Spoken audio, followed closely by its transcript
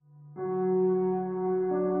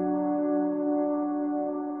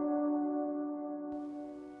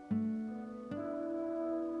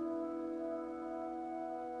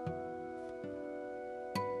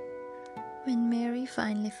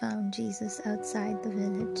finally found Jesus outside the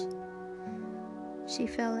village. She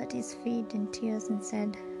fell at his feet in tears and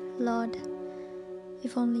said, "Lord,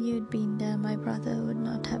 if only you'd been there, my brother would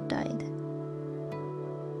not have died."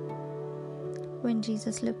 When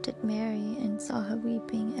Jesus looked at Mary and saw her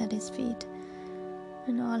weeping at his feet,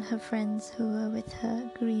 and all her friends who were with her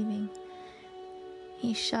grieving,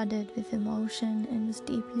 he shuddered with emotion and was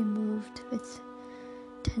deeply moved with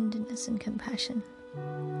tenderness and compassion.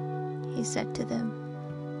 He said to them,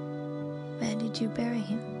 "Where did you bury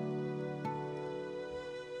him?"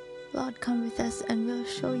 "Lord, come with us and we'll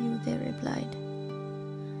show you," they replied.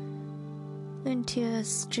 Then tears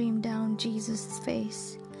streamed down Jesus'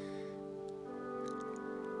 face.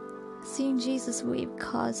 Seeing Jesus weep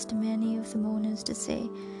caused many of the mourners to say,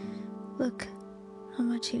 "Look how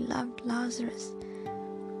much he loved Lazarus."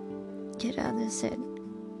 Yet others said,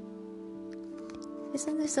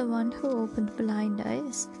 "Isn't this the one who opened blind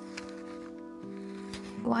eyes?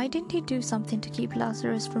 Why didn't he do something to keep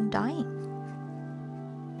Lazarus from dying?"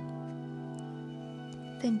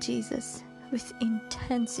 Then Jesus, with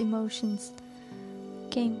intense emotions,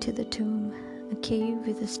 came to the tomb, a cave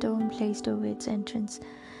with a stone placed over its entrance.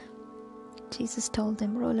 Jesus told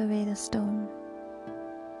them, "Roll away the stone."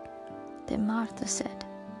 Then Martha said,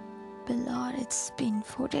 "But Lord, it's been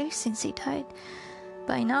 4 days since he died.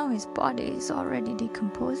 By now his body is already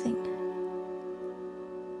decomposing."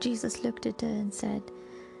 Jesus looked at her and said,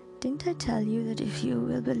 "Didn't I tell you that if you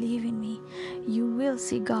will believe in me, you will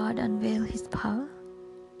see God unveil his power?"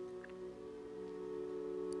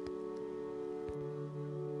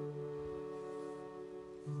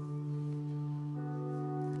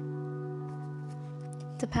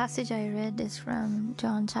 The passage I read is from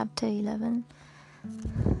John chapter 11.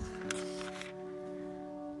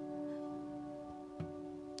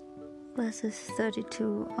 Verses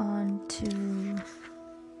 32 on to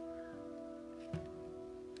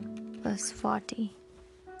verse 40.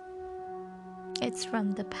 It's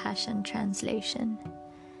from the Passion Translation.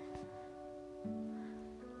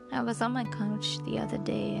 I was on my couch the other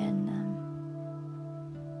day and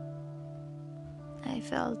I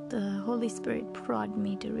felt the Holy Spirit prod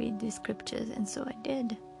me to read the scriptures, and so I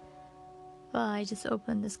did. Well, I just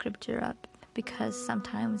opened the scripture up because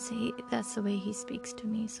sometimes that's the way he speaks to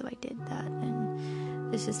me, so I did that,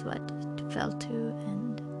 and this is what it fell to.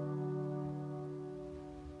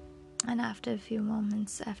 And after a few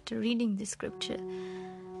moments after reading the scripture,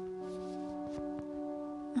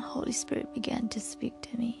 the Holy Spirit began to speak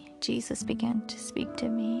to me. Jesus began to speak to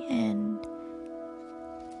me, and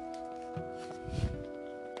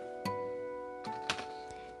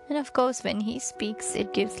of course when he speaks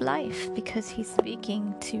it gives life, because he's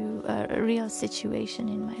speaking to a real situation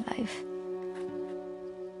in my life.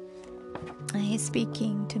 And he's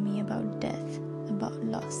speaking to me about death, about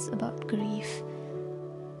loss, about grief.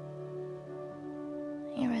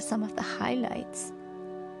 Here are some of the highlights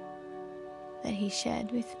that he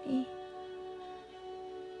shared with me.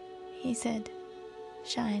 He said,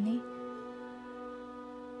 "Shiny,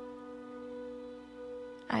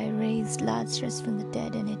 I raised Lazarus from the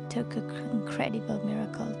dead, and it took an incredible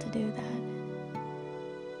miracle to do that.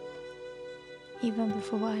 Even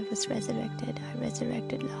before I was resurrected, I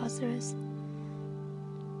resurrected Lazarus.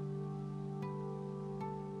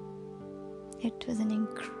 It was an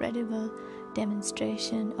incredible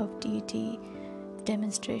demonstration of deity,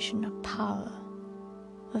 demonstration of power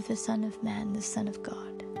of the Son of Man, the Son of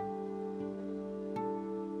God."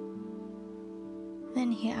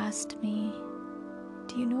 Then he asked me,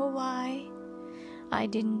 "Do you know why I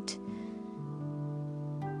didn't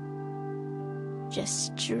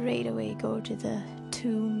just straight away go to the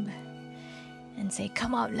tomb and say,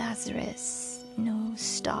 'Come out, Lazarus'? No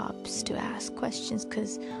stops to ask questions,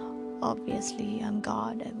 because obviously I'm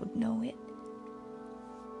God, I would know it."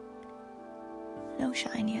 No,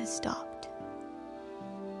 Shiny, I stopped.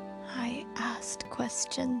 I asked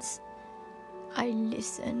questions. I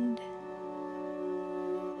listened.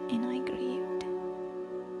 And I grieved.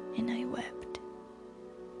 And I wept.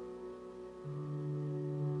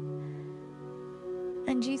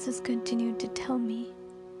 And Jesus continued to tell me,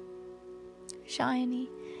 "Shiny,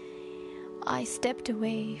 I stepped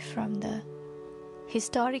away from the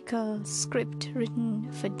historical script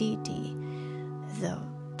written for deity, the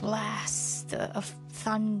blast of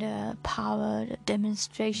thunder, power,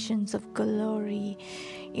 demonstrations of glory,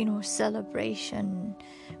 celebration,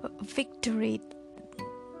 victory,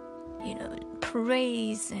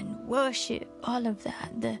 praise and worship, all of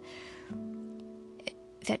that,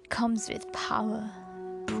 that comes with power,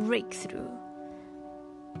 breakthrough.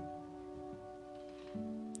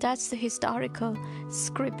 That's the historical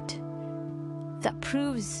script that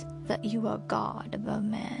proves that you are God above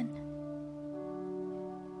man.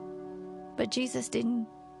 But Jesus didn't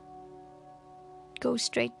go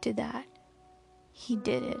straight to that. He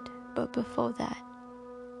did it, but before that,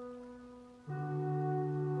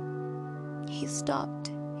 he stopped,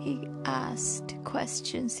 he asked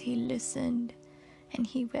questions, he listened, and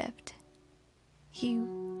he wept. He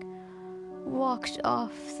walked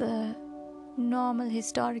off the normal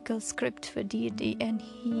historical script for deity, and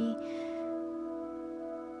he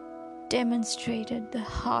demonstrated the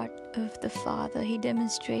heart of the Father. He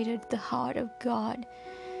demonstrated the heart of God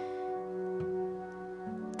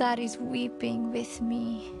that is weeping with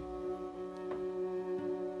me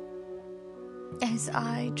as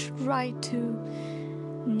I try to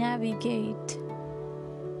navigate,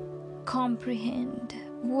 comprehend,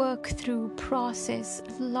 work through, process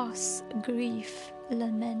loss, grief,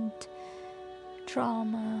 lament,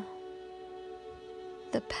 trauma,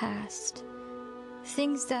 the past,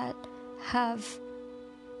 things that have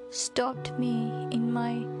stopped me in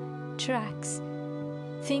my tracks,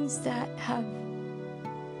 things that have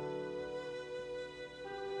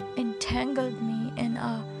entangled me and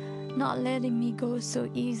are not letting me go so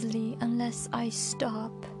easily unless I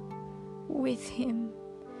stop with him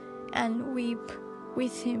and weep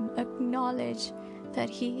with him, acknowledge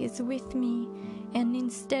that he is with me, and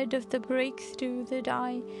instead of the breakthrough that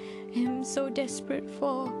I am so desperate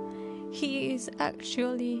for, he is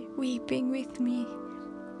actually weeping with me,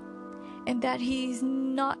 and that he is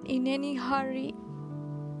not in any hurry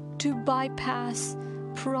to bypass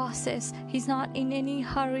process. He's not in any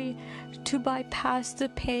hurry to bypass the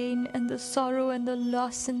pain and the sorrow and the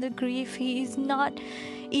loss and the grief. He is not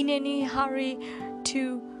in any hurry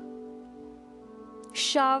to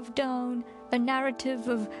shove down a narrative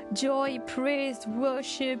of joy, praise,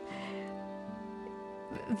 worship,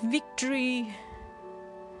 victory,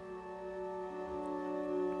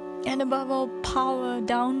 and above all, power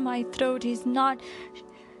down my throat. He's not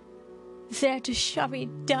there to shove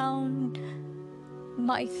it down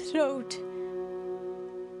my throat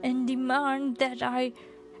and demand that I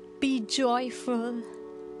be joyful.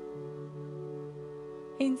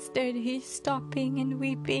 Instead, he's stopping and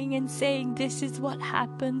weeping and saying, this is what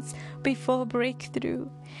happens before breakthrough,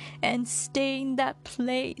 and stay in that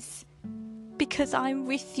place because I'm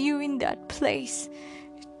with you in that place.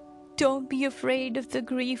 Don't be afraid of the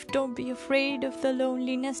grief. Don't be afraid of the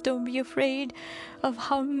loneliness. Don't be afraid of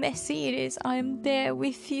how messy it is. I am there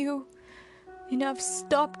with you, and I've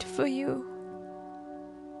stopped for you.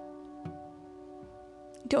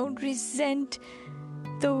 Don't resent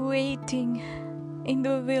the waiting in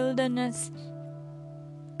the wilderness,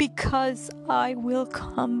 because I will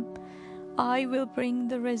come. I will bring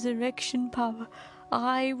the resurrection power.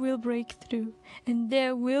 I will break through, and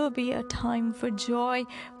there will be a time for joy,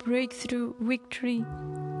 breakthrough, victory.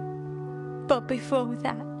 But before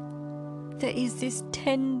that, there is this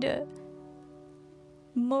tender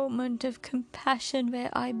moment of compassion where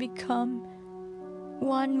I become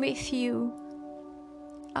one with you.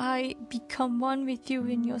 I become one with you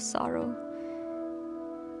in your sorrow,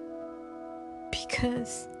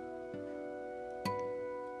 because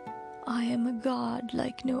I am a God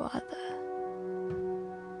like no other.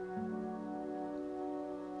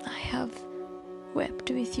 I have wept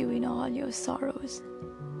with you in all your sorrows,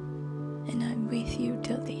 and I'm with you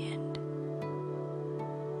till the end.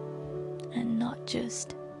 And not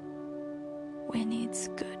just when it's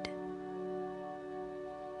good,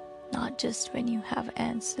 not just when you have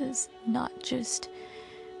answers, not just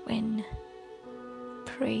when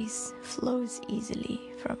praise flows easily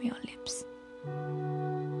from your lips.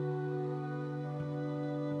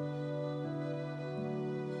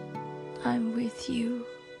 I'm with you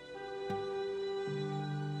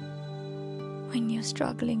when you're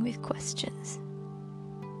struggling with questions.